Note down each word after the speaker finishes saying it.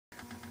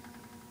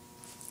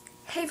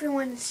Hey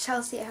everyone, it's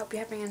Chelsea. I hope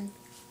you're having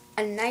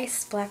a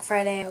nice Black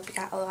Friday. I hope you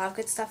got a lot of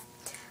good stuff.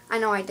 I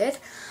know I did.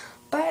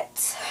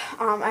 But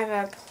I have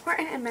an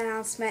important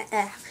announcement,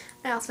 and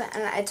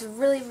it's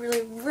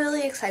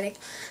really exciting.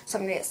 So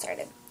I'm going to get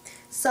started.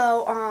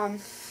 So,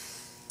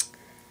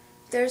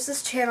 there's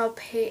this channel,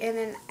 Peyton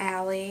and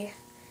Allie,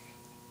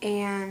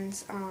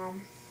 and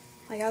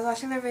like I was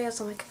watching their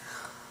videos,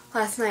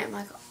 last night, I'm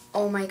like,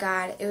 oh my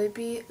god, it would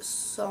be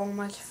so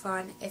much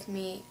fun if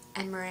me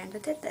and Miranda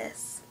did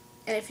this.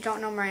 And if you don't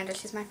know Miranda,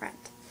 she's my friend.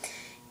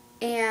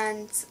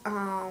 And,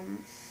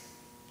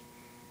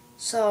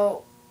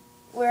 so,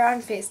 we're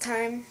on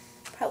FaceTime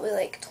probably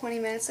like 20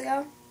 minutes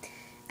ago.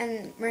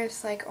 And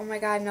Miranda's like, oh my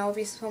god, no, it would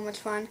be so much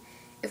fun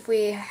if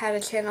we had a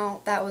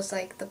channel that was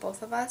like the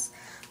both of us.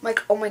 I'm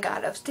like, oh my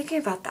god, I was thinking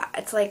about that.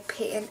 It's like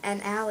Peyton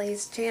and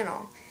Allie's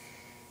channel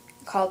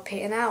called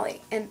Peyton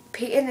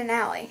and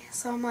Allie.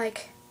 So I'm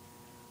like,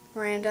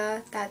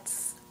 Miranda,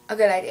 that's a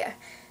good idea.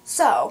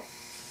 So,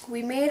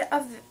 we made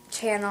a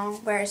channel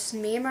where it's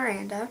me and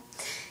Miranda,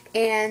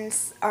 and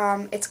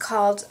it's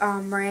called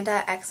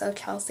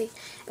mirandaxochelsea,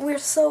 and we're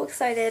so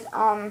excited.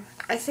 I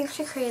think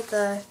she created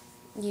the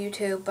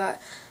YouTube,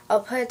 but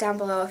I'll put it down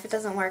below. If it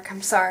doesn't work,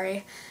 I'm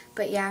sorry.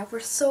 But yeah, we're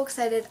so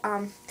excited.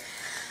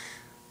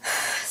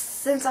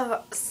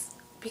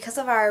 Because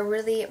of our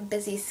really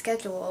busy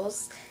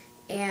schedules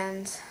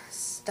and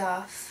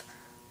stuff,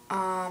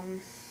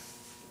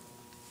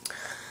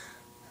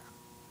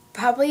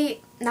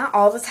 probably not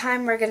all the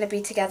time we're going to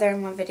be together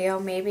in one video,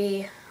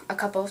 maybe a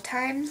couple of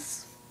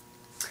times.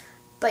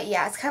 But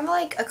yeah, it's kind of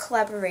like a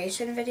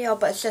collaboration video,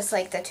 but it's just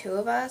like the two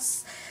of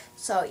us.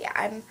 So yeah,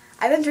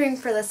 I've been dreaming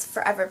for this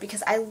forever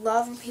because I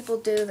love when people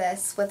do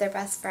this with their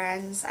best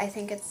friends. I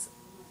think it's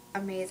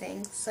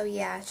amazing. So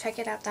yeah, check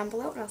it out down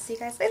below, and I'll see you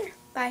guys later.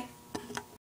 Bye.